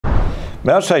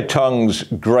Mao Zedong's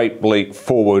Great Leap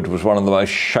Forward was one of the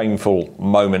most shameful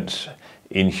moments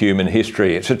in human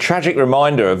history. It's a tragic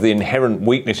reminder of the inherent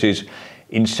weaknesses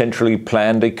in centrally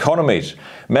planned economies.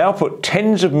 Mao put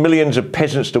tens of millions of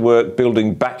peasants to work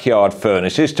building backyard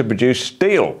furnaces to produce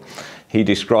steel. He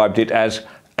described it as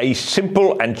a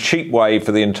simple and cheap way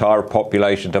for the entire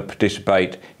population to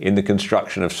participate in the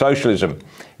construction of socialism.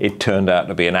 It turned out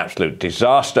to be an absolute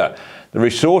disaster. The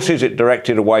resources it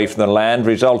directed away from the land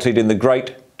resulted in the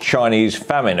Great Chinese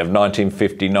Famine of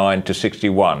 1959 to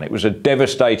 61. It was a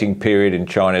devastating period in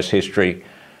China's history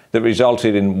that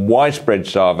resulted in widespread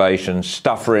starvation,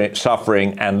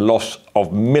 suffering and loss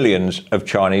of millions of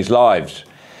Chinese lives.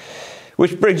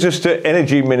 Which brings us to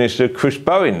Energy Minister Chris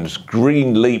Bowen's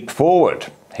Green Leap Forward,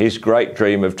 his great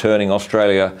dream of turning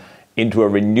Australia into a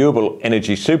renewable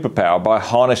energy superpower by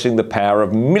harnessing the power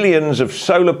of millions of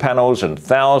solar panels and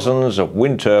thousands of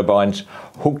wind turbines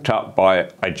hooked up by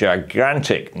a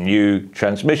gigantic new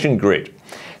transmission grid.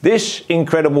 This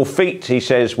incredible feat, he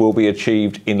says, will be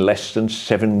achieved in less than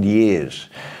 7 years.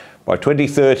 By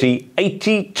 2030,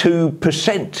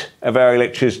 82% of our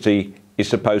electricity is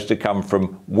supposed to come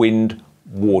from wind,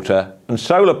 water and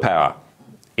solar power,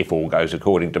 if all goes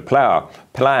according to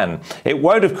plan. It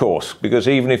won't, of course, because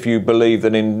even if you believe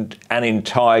that an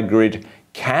entire grid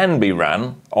can be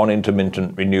run on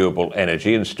intermittent renewable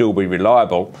energy and still be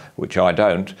reliable, which I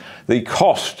don't, the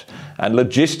cost and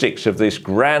logistics of this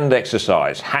grand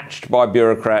exercise, hatched by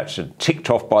bureaucrats and ticked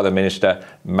off by the minister,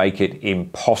 make it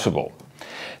impossible.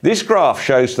 This graph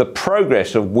shows the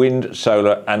progress of wind,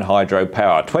 solar and hydro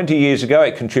power. 20 years ago,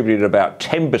 it contributed about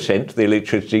 10% to the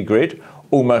electricity grid,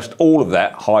 almost all of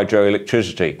that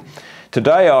hydroelectricity.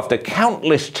 Today, after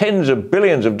countless tens of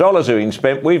billions of dollars have been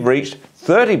spent, we've reached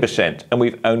 30% and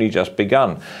we've only just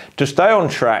begun. To stay on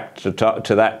track to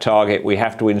that target, we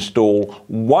have to install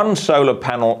one solar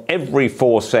panel every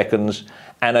 4 seconds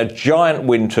and a giant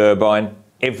wind turbine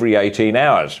every 18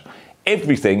 hours.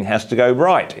 Everything has to go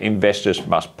right. Investors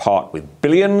must part with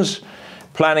billions.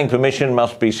 Planning permission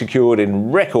must be secured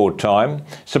in record time,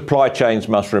 supply chains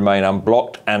must remain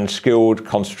unblocked and skilled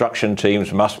construction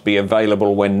teams must be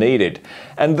available when needed.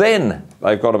 And then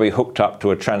they've got to be hooked up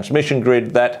to a transmission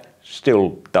grid that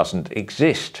still doesn't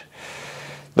exist.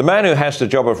 The man who has the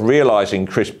job of realising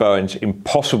Chris Bowen's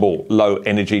impossible low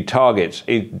energy targets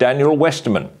is Daniel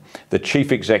Westerman, the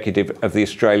Chief Executive of the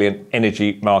Australian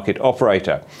Energy Market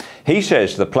Operator. He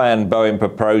says the plan Bowen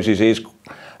proposes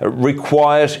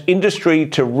requires industry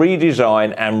to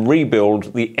redesign and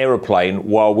rebuild the aeroplane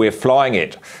while we're flying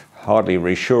it. Hardly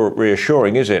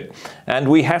reassuring, is it? And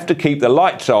we have to keep the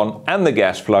lights on and the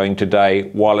gas flowing today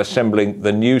while assembling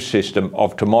the new system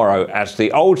of tomorrow as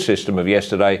the old system of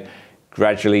yesterday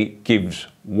gradually gives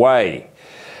way.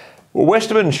 Well,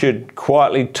 Westerman should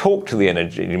quietly talk to the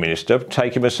Energy Minister,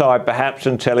 take him aside perhaps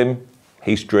and tell him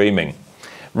he's dreaming.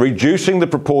 Reducing the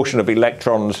proportion of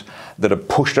electrons that are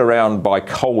pushed around by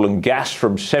coal and gas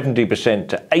from 70%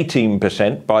 to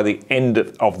 18% by the end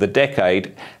of the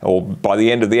decade, or by the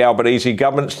end of the Albanese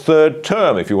government's third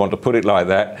term, if you want to put it like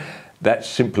that, that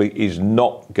simply is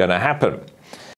not going to happen.